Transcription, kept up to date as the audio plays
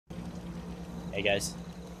Hey guys,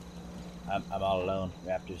 I'm all alone.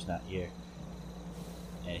 Raptor's not here,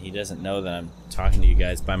 and he doesn't know that I'm talking to you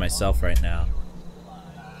guys by myself right now.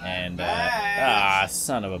 And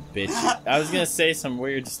son of a bitch! I was gonna say some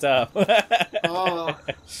weird stuff. Oh.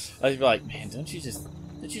 I was like, man, don't you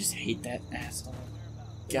just hate that asshole?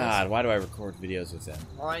 God, why do I record videos with him?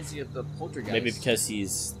 Reminds you of the Poltergeist. Maybe because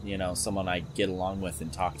he's, you know, someone I get along with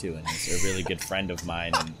and talk to, and he's a really good friend of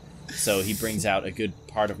mine, and so he brings out a good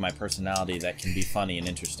part of my personality that can be funny and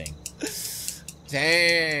interesting.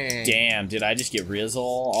 Dang. Damn, did I just get Rizzle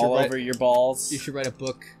all over your balls? You should write a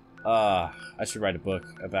book. I should write a book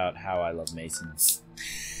about how I love Mason.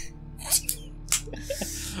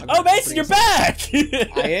 Oh, Mason, you're back!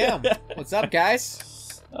 I am. What's up,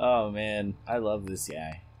 guys? Oh, man. I love this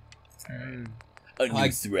guy. A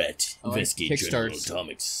new threat. Investigate General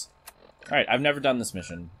Atomics. Alright, I've never done this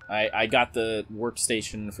mission. I got the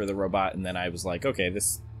workstation for the robot, and then I was like, okay,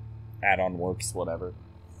 this add-on works, whatever.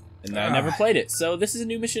 And then I never played it. So this is a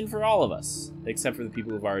new mission for all of us. Except for the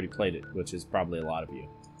people who've already played it, which is probably a lot of you.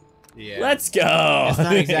 Yeah. Let's go! It's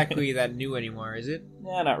not exactly that new anymore, is it?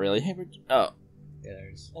 Yeah, not really. Hey, oh. Yeah,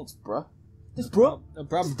 there's... Thanks, bruh. Thanks, bro. No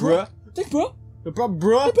problem, bruh. Thanks, bro. No problem,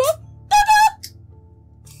 bruh. Hey, bro.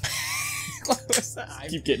 What was that?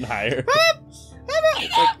 Keep getting higher.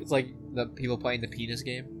 It's like the people playing the penis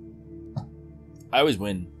game. I always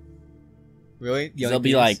win. Really? They'll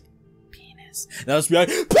be like, penis. And I'll just be like,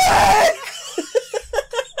 penis!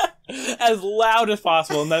 As loud as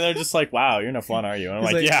possible. And then they're just like, wow, you're no fun, are you? And I'm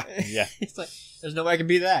like, yeah. It's like, there's no way I can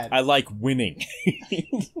be that. I like winning.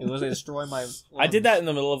 It was like destroy my lungs. I did that in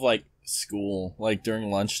the middle of, like, school. Like, during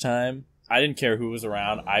lunchtime. I didn't care who was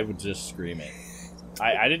around. I would just scream it.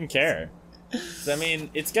 I didn't care. I mean,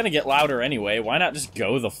 it's gonna get louder anyway. Why not just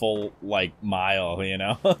go the full, like, mile, you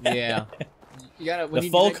know? Yeah. You gotta, the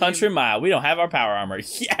full country mile. We don't have our power armor.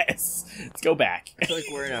 Yes! Let's go back. I feel like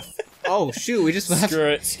we're in a... Oh, shoot, we just left. Screw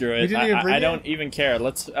it, screw it. We didn't even bring I don't even care.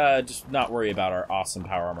 Let's just not worry about our awesome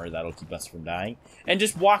power armor that'll keep us from dying. And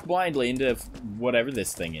just walk blindly into whatever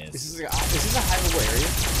this thing is. Is this a high level area?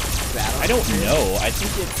 I don't know. I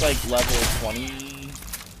think it's like level 20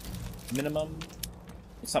 minimum.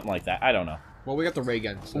 Something like that. I don't know. Well, we got the ray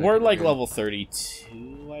gun. So we're like level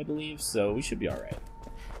 32, I believe, so we should be alright.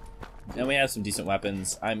 And we have some decent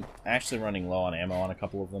weapons. I'm actually running low on ammo on a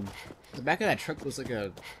couple of them. The back of that truck looks like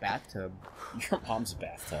a bathtub. Your mom's a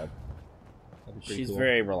bathtub. She's cool.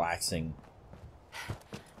 very relaxing.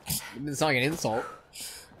 It's not like an insult.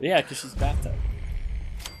 Yeah, because she's a bathtub.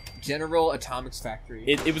 General Atomics Factory.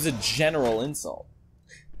 It was a general insult.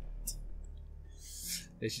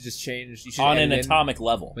 They should just change. You should on an atomic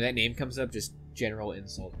level. When that name comes up, just general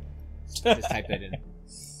insult. Just type that in.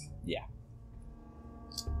 Yeah.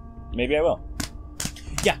 Maybe I will.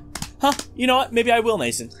 Yeah. Huh? You know what? Maybe I will,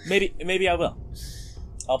 Mason. Maybe I will.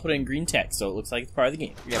 I'll put it in green text so it looks like it's part of the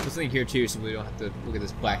game. Yeah, put something here too so we don't have to look at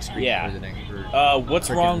this black screen for the next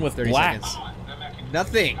what's wrong with black? Seconds.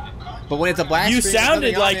 Nothing. But when it's a black you screen,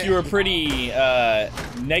 sounded like you were pretty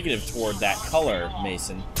negative toward that color,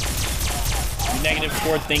 Mason. You negative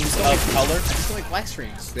toward things of color? I just don't like black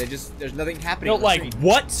screens. There's nothing happening. You don't like screen.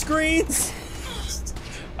 what screens?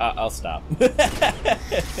 I'll stop.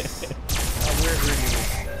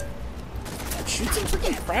 Shoot some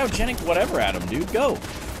freaking cryogenic whatever at him, dude. Go.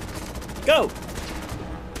 Go.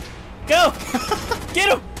 Go. Get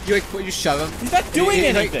him. You just shove him. He's not doing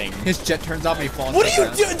anything. Like, his jet turns off and he falls. What are you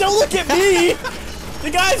doing? Don't look at me. The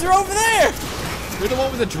guys are over there. You're the one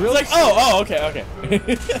with the drill. It's like, oh, okay.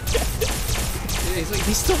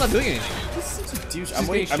 He's still not doing anything. He's such a douche. I'm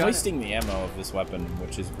wasting the ammo of this weapon,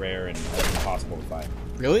 which is rare and impossible to find.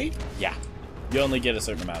 Really? Yeah. You only get a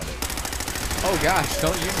certain amount of it. Oh gosh,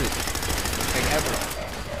 don't use it. Like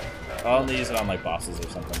ever. I'll only use it on like bosses or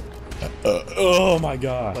something. Oh my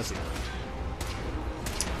god. Bless you.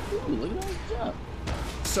 Ooh, look at all this job.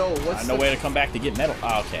 So what's no way to come back to get metal.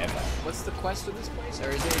 Oh, okay. What's the quest of this place, or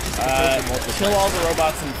is it just kill all the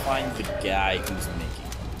robots and find the guy who's making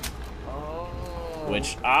them? Oh.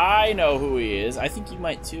 Which I know who he is. I think you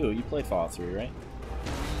might too. You played Fallout 3, right?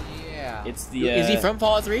 Yeah. It's the. Is he from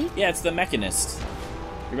Fallout 3? Yeah, it's the Mechanist.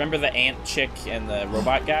 Remember the ant chick and the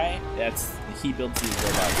robot guy? He builds these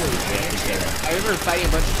robots. So we have to kill him. I remember fighting a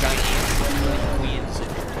bunch of giant ants.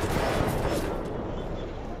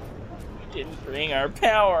 Didn't bring our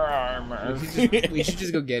power armor. We should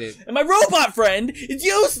just go get it. And my robot friend is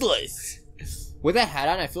useless. With that hat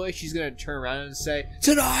on, I feel like she's gonna turn around and say,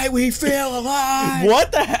 "Tonight we feel alive."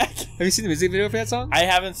 What the heck? Have you seen the music video for that song? I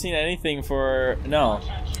haven't seen anything for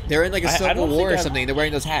They're in like a Civil War or I've... something. They're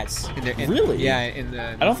wearing those hats. Really? Yeah. In the.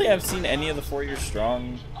 I don't think I've seen any of the 4 Year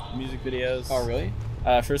Strong music videos. Oh really?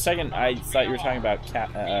 For a second, I thought you were talking about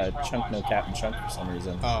Chunk No Captain Chunk for some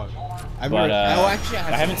reason. Oh, actually,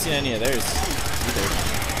 I haven't seen any of theirs either.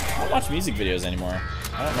 I don't watch music videos anymore.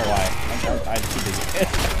 I don't know why. I'm too busy.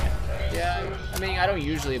 Yeah, I mean, I don't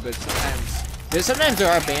usually, but sometimes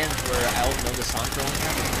there are bands where I don't know the song for a long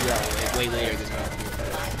time, but do that way later than that.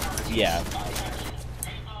 Yeah.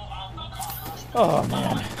 Oh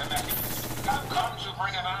man.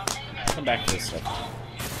 Come back to this stuff.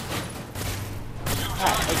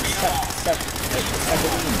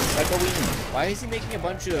 Why is he making a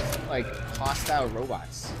bunch of like hostile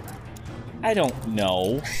robots? I don't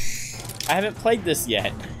know. I haven't played this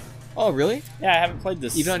yet. Oh really? Yeah, I haven't played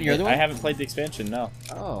this. Even on your other one? I haven't played the expansion. No.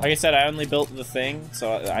 Oh. Like I said, I only built the thing,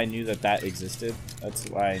 so I knew that existed. That's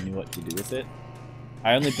why I knew what to do with it.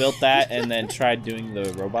 I only built that and then tried doing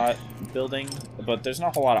the robot building, but there's not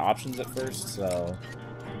a whole lot of options at first, so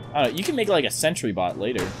I don't know. You can make like a sentry bot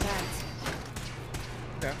later.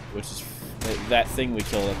 Okay. Which is that thing we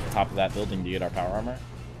killed at the top of that building to get our power armor.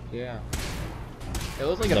 Yeah. It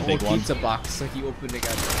looks like an old pizza box. Like you opened it.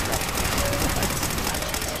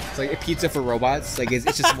 It's like a pizza for robots. Like it's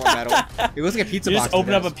just more metal. It looks like a pizza box. You just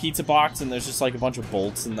open up a pizza box and there's just like a bunch of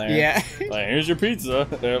bolts in there. Yeah. Like, here's your pizza.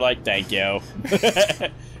 They're like, thank you.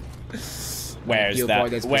 Where's the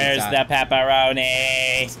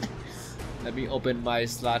pepperoni? Let me open my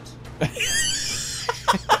slot.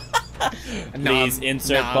 Please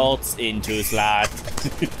insert bolts into slot.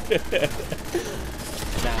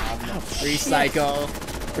 Recycle.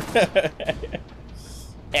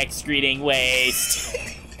 Excreting waste.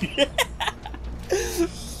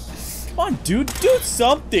 Come on, dude, do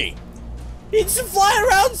something. You just fly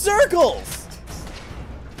around circles.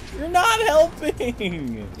 You're not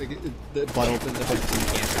helping. The butt opens up like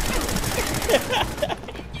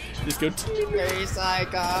just go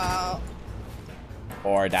recycle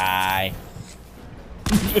or die.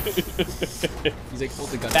 He's like, hold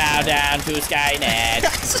the gun. Bow down to Skynet.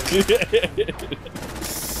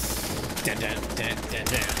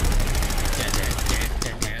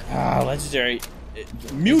 Ah, legendary.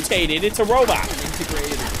 Mutated, it's a robot.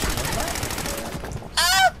 Integrated.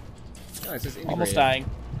 Ah! No, it says integrated. Almost dying.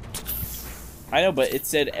 I know, but it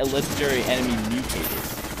said a legendary enemy mutated.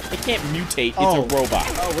 It can't mutate, it's a robot.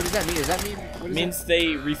 Oh, what does that mean? Does that mean... It means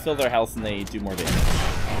they refill their health and they do more damage.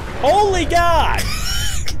 Holy God!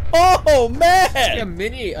 Oh, man! It's like a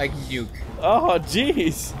mini, like, nuke. Oh,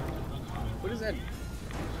 jeez. What is that?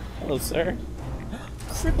 Hello, sir.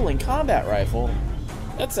 Crippling combat rifle.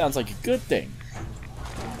 That sounds like a good thing.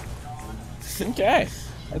 Okay.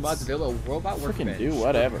 I'm about to build a robot workbench. Do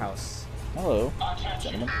whatever. House. Hello,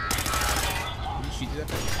 gentlemen. Did she do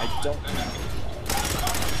that? I don't know.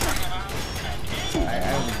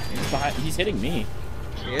 He's hitting me.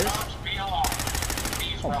 He is?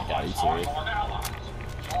 Oh my God, he's serious.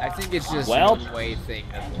 I think it's just a one-way thing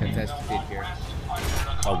that Bethesda did here.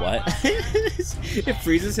 A what? It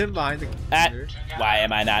freezes him behind the computer. Why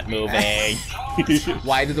am I not moving?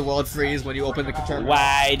 Why did the world freeze when you open the terminal?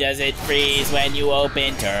 Why does it freeze when you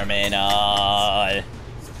open terminal?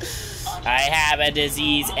 I have a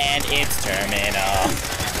disease and it's terminal.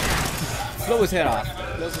 Blow his head off.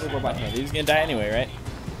 Blows the robot head. He's gonna die anyway, right?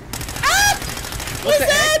 What's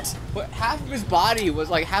that? But half of his body was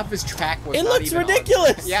like half his track was. It looks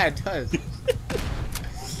ridiculous. Yeah, it does.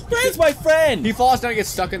 Where's my friend? He falls down and gets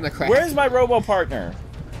stuck in the crack. Where's my robo partner?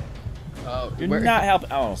 Oh, you're not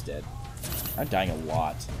helping. I'm almost dead. I'm dying a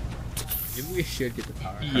lot. Maybe we should get the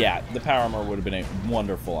power armor. Yeah, the power armor would have been a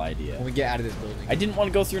wonderful idea. When we get out of this building. I didn't want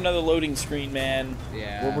to go through another loading screen, man.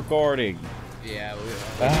 Yeah. We're recording. Yeah.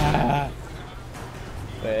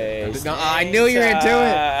 No, I knew you were into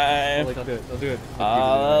it. They'll do it. They'll do it.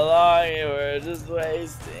 All along you were just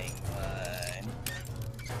wasting time,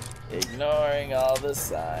 ignoring all the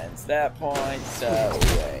signs that point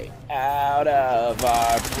away out of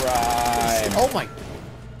our prime. Oh my!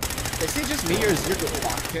 Is it just me, or is your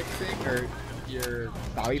lockpick thing or your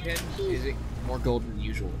bobby pin? Is it more gold than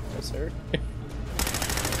usual? No, sir.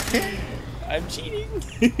 I'm cheating.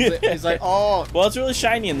 It's like, oh. Well, it's really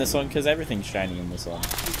shiny in this one because everything's shiny in this one.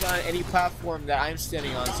 He's not on any platform that I'm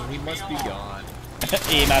standing on, so he must be gone.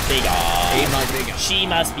 He must be gone. He must be gone. She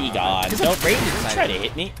must be gone. Don't try to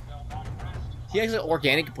hit me. He has an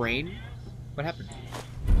organic brain. What happened?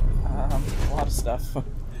 A lot of stuff.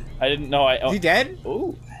 I didn't know. Is he dead?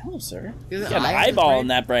 Ooh, hello, sir. He got an eyeball in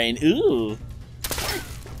that brain. Ooh.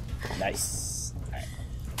 Nice.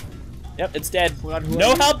 Yep, it's dead.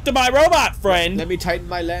 No help to my robot friend. Let me tighten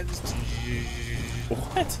my lens.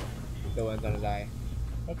 What? The lens on his eye.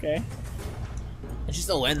 Okay. It's just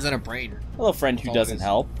a lens on a brain. Hello, friend who doesn't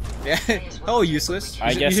help. Yeah. Oh, useless.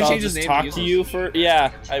 I guess I'll just talk to you for.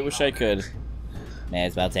 Yeah, I wish I could. May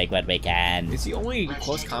as well take what we can. Is he only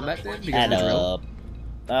close combat then? Hello.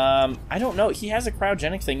 I don't know. He has a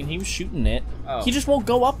cryogenic thing, and he was shooting it. Oh. He just won't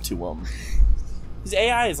go up to him. His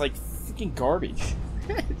AI is like freaking garbage.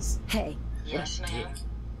 Hey. Yes, ma'am.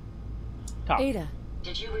 Top. Ada.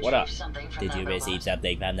 Did you What up? receive something from Did that you robot? receive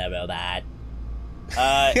something from the robot?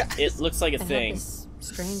 It looks like a I have thing. this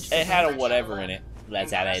strange. It had a whatever in it.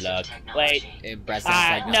 Let's have a look. Wait. Impressive No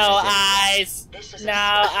technology. eyes. This is No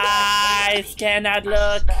a eyes. Cannot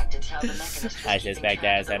look. suspect it's how the mechanism is I keeping suspect track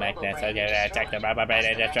there's of a the mechanism. robo-brain Okay, check the robot brain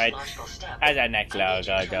and destroyed. Logical step. As a next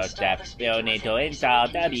logo step, you'll need to install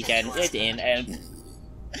the beacon within and.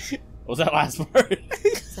 What was that last word?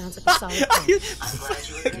 Sounds like a solid plan. I'm glad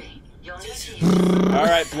you agree. You'll need to use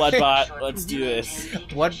Alright, Bloodbot, let's do this.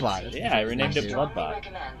 What bot? Yeah, I renamed it strongly Bloodbot.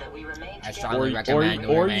 recommend that we remain I together. strongly recommend.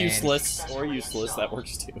 Or useless. Or useless, that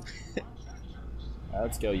works too.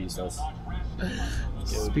 Let's go useless.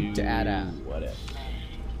 Speak to Ada. Whatever.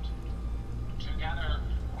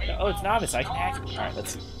 Oh, it's novice. I can act. Alright,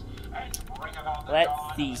 let's see. Let's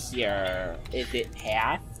see here. Is it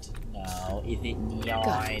halved? No. Is it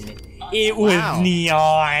neon? It was Wow.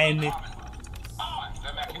 neon.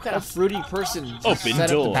 What kind of fruity person Open set up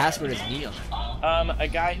door. the password as Neon? A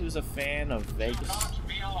guy who's a fan of Vegas.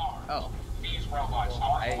 Oh.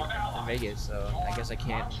 Well, I'm in Vegas, so I guess I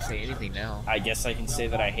can't say anything now. I guess I can say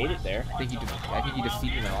that I hate it there. I think you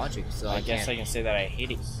defeated my logic, so I guess I can't. can say that I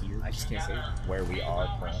hate it here. I just can't say it. Where we are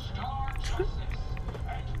currently.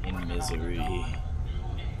 In misery.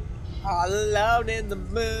 All alone in the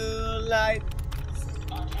moonlight.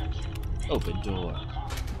 Open door.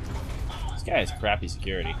 This guy has crappy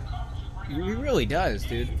security. He really does,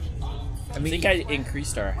 dude. I I mean, think I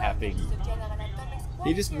increased our happing.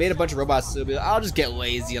 he just made a bunch of robots to be like, I'll just get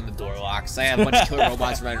lazy on the door locks. I have a bunch of killer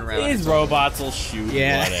robots running around. These robots will shoot.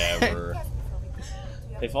 Yeah. Whatever.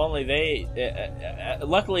 If only they.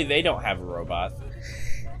 Luckily, they don't have a robot.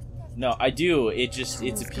 No, I do. It's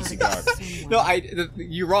a piece of garbage. No,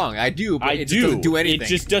 you're wrong. I do, but I it do. just doesn't do anything. It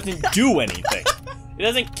just doesn't do anything. It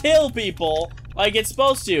doesn't kill people like it's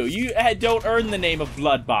supposed to. You don't earn the name of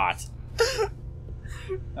Bloodbot.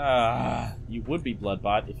 You would be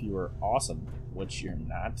Bloodbot if you were awesome, which you're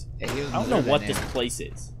not. Yeah, he I don't know what this place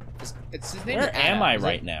is. It's his name. Where is am Adam, I is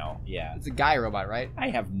right it? now? Yeah. It's a guy robot, right? I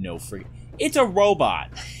have no freaking. It's a robot.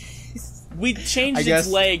 We changed I guess-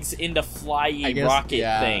 its legs into flyy rocket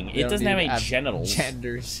thing. they It don't doesn't have need any to genitals.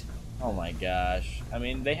 Genders. Oh my gosh. I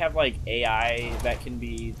mean, they have like AI that can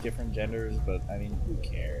be different genders, but I mean, who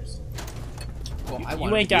cares? Well, I You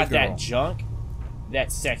want it ain't to be a got that girl. junk.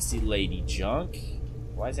 That sexy lady junk.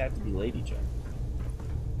 Why does it have to be lady junk?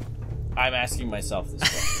 I'm asking myself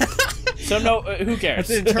this question. So no, who cares?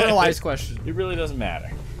 That's an internalized question. It really doesn't matter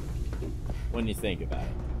when you think about it.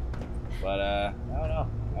 But I don't know.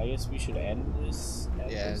 I guess we should end this.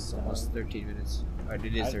 Yeah, it's almost 13 minutes. Or it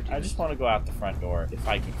is 13 I just want to go out the front door if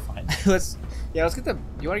I can find it. let's get the.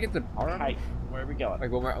 You want to get the power on? Hi, where are we going?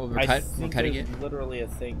 Like when we're I cutting think it. there's literally a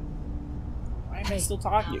thing. Why am I still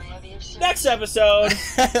talking to you? Have you seen- Next episode,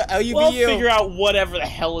 LUBU. we'll figure out whatever the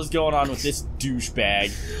hell is going on with this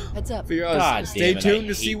douchebag. Heads up. Figure out. God Stay damn it, tuned I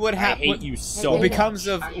to see hate- what I happens. hate you so What much. becomes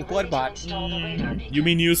of Are you ready to Bloodbot? install the radar beacon? You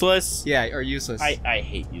mean useless? Yeah, or useless. I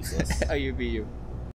hate useless. LUBU.